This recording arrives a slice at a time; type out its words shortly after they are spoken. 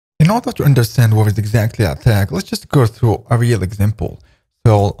In order to understand what is exactly a tag, let's just go through a real example.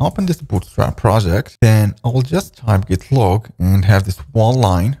 So I'll open this Bootstrap project, then I'll just type git log and have this one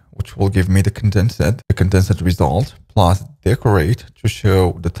line, which will give me the condensed result, plus decorate to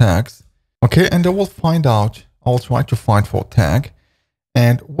show the tags. Okay, and I will I'll try to find for tag.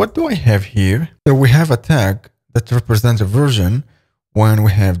 And what do I have here? So we have a tag that represents a version when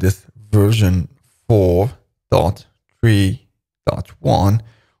we have this version 4.3.1,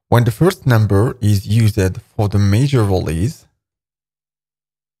 when the first number is used for the major release,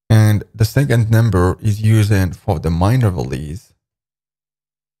 and the second number is used for the minor release,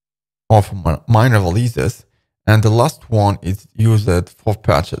 or for minor releases, and the last one is used for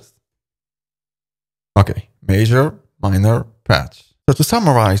patches. Okay, major, minor, patch. So to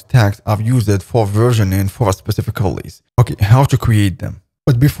summarize, tags are used for versioning for a specific release. Okay, how to create them.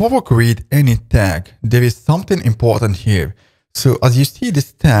 But before we create any tag, there is something important here. So as you see,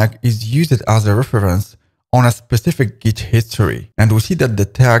 this tag is used as a reference on a specific Git history. And we see that the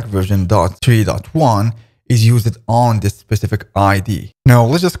tag version .3.1 is used on this specific ID. Now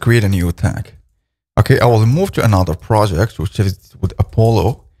let's just create a new tag. Okay, I will move to another project, which is with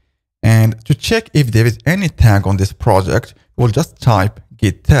Apollo. And to check if there is any tag on this project, we'll just type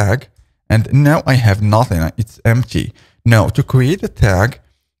git tag. And now I have nothing, it's empty. Now to create a tag,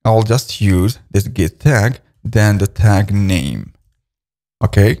 I'll just use this git tag, then the tag name.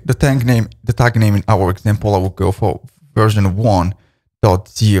 Okay, the tag name in our example, I will go for version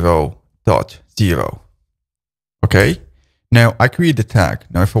 1.0.0. Okay, now I create the tag.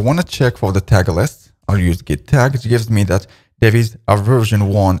 Now if I want to check for the tag list, I'll use git tag. It gives me that there is a version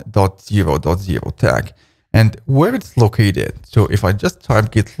 1.0.0 tag and where it's located. So if I just type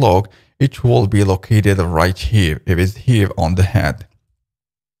git log, it will be located right here. It is here on the head.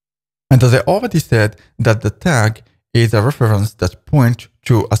 And as I already said, that the tag is a reference that points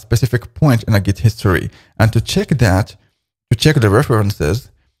to a specific point in a Git history. And to check the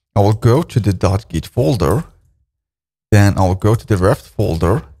references, I will go to the .git folder. Then I will go to the ref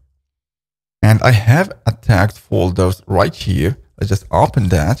folder. And I have a tagged folder right here. Let's just open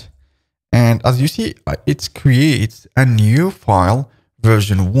that. And as you see, it creates a new file,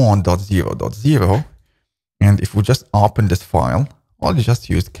 version 1.0.0. And if we just open this file, I'll just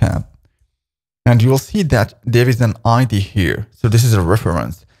use cat. And you will see that there is an ID here. So this is a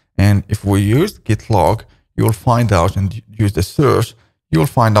reference. And if we use git log, you will find out, and use the search, you will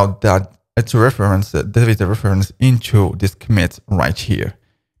find out that it's a reference, there is a reference into this commit right here.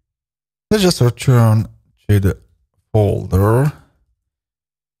 Let's just return to the folder.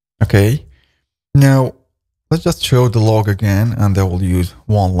 Okay. Now, let's just show the log again, and I will use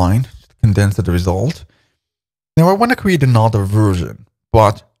one line to condense the result. Now, I want to create another version,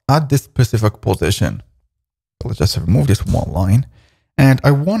 but at this specific position. Let's just remove this one line. And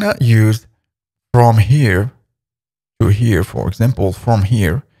I want to use from here to here, for example, from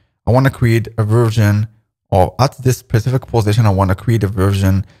here, I want to create a version, or at this specific position, I want to create a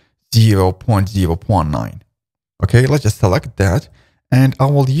version 0.0.9. Okay, let's just select that. And I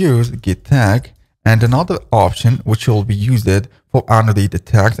will use git tag and another option, which will be used for annotated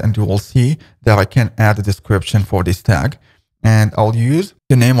tags. And you will see that I can add a description for this tag. And I'll use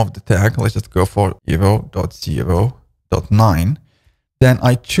the name of the tag. Let's just go for 0.0.9. Then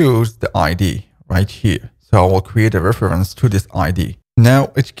I choose the ID right here. So I will create a reference to this ID.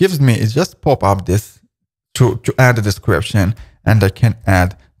 Now it just pop up this to add a description, and I can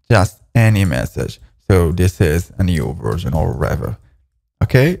add just any message. So this is a new version or whatever.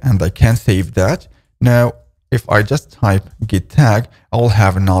 Okay, and I can save that. Now, if I just type git tag, I will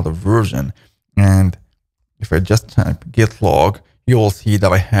have another version. And if I just type git log, you will see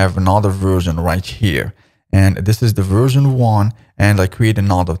that I have another version right here. And this is the version 1, and I create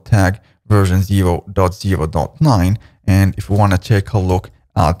another tag, version 0.0.9. And if you want to take a look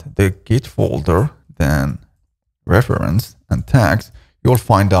at the Git folder, then reference and tags, you'll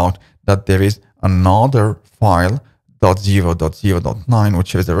find out that there is another file, .0.0.9,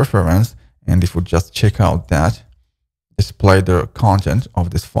 which is a reference. And if we just check out that, display the content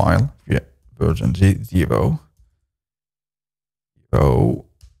of this file, version 0.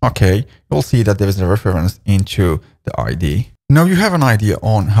 Okay, you'll see that there is a reference into the ID. Now you have an idea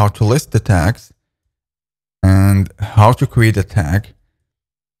on how to list the tags and how to create a tag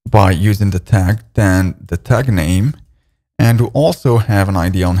by using the tag, then the tag name. And you also have an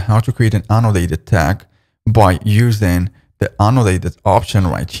idea on how to create an annotated tag by using the annotated option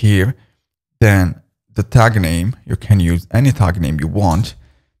right here. Then the tag name, you can use any tag name you want.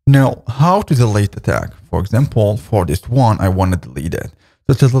 Now, how to delete the tag? For example, for this one, I want to delete it.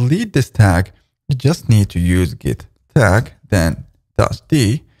 So to delete this tag, you just need to use git tag, then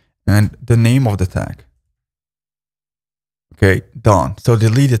 -d, and the name of the tag. Okay, done. So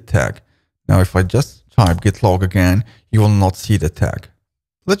delete the tag. Now if I just type git log again, you will not see the tag.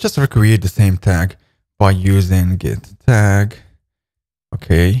 Let's just recreate the same tag by using git tag.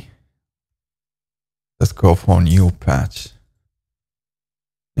 Okay. Let's go for a new patch.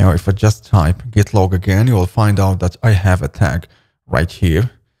 Now if I just type git log again, you will find out that I have a tag right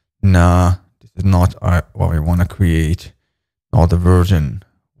here. Nah, this is not what I want to create. Not the version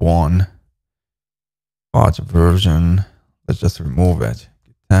 1, but version. Let's just remove it.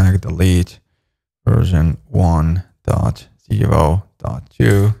 Git tag delete version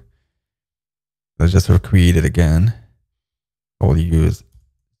 1.0.2. Let's just recreate it again. I'll use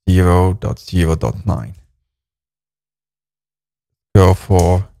 0.0.9. Go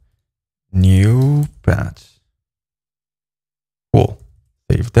for new patch. Cool.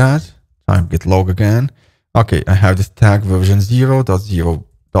 Save that. Type git log again. Okay, I have this tag version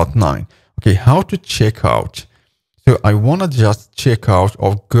 0.0.9. Okay, how to check out? So I want to just check out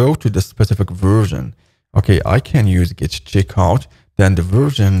or go to the specific version. Okay, I can use git checkout, then the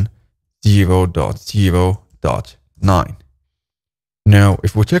version 0.0.9. Now,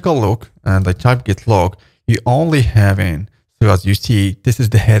 if we take a look and I type git log, you only have in, so as you see, this is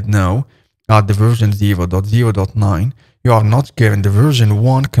the head now at the version 0.0.9. You are not given the version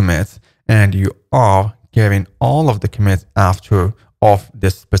 1 commits, and you are given all of the commits after of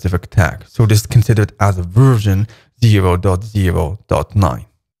this specific tag. So this is considered as a version 0.0.9.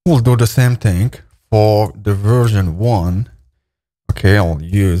 We'll do the same thing for the version 1. Okay, I'll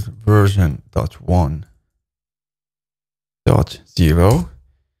use version.1.0,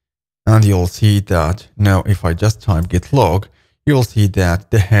 and you'll see that now if I just type git log, you'll see that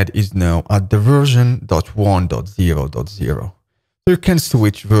the head is now at the version.1.0.0. So you can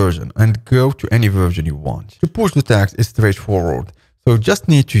switch version and go to any version you want. To push the tags is straightforward. So you just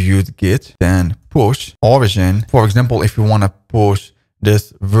need to use git, then push origin. For example, if you want to push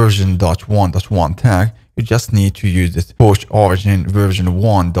this version.1.1 tag, you just need to use this push origin version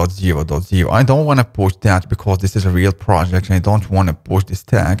 1.0.0. I don't want to push that because this is a real project and I don't want to push this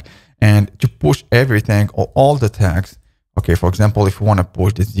tag. And to push everything or all the tags, okay, for example, if you want to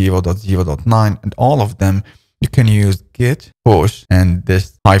push this 0.0.9 and all of them, you can use git push and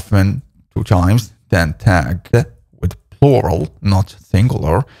this hyphen 2 times, then tag with plural, not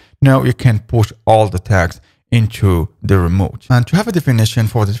singular. Now you can push all the tags into the remote. And to have a definition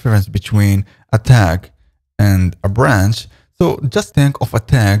for the difference between a tag and a branch, so just think of a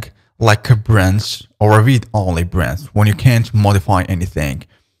tag like a branch or a read-only branch when you can't modify anything.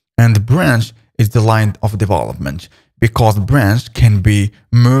 And the branch is the line of development, because branch can be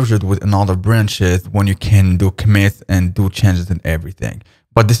merged with another branches when you can do commits and do changes and everything.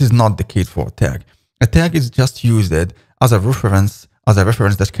 But this is not the case for a tag. A tag is just used as a reference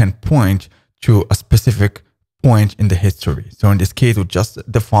that can point to a specific point in the history. So in this case, we'll just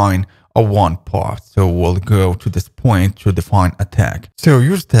define a one part. So we'll go to this point to define a tag. So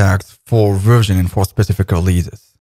use tags for versioning for specific releases.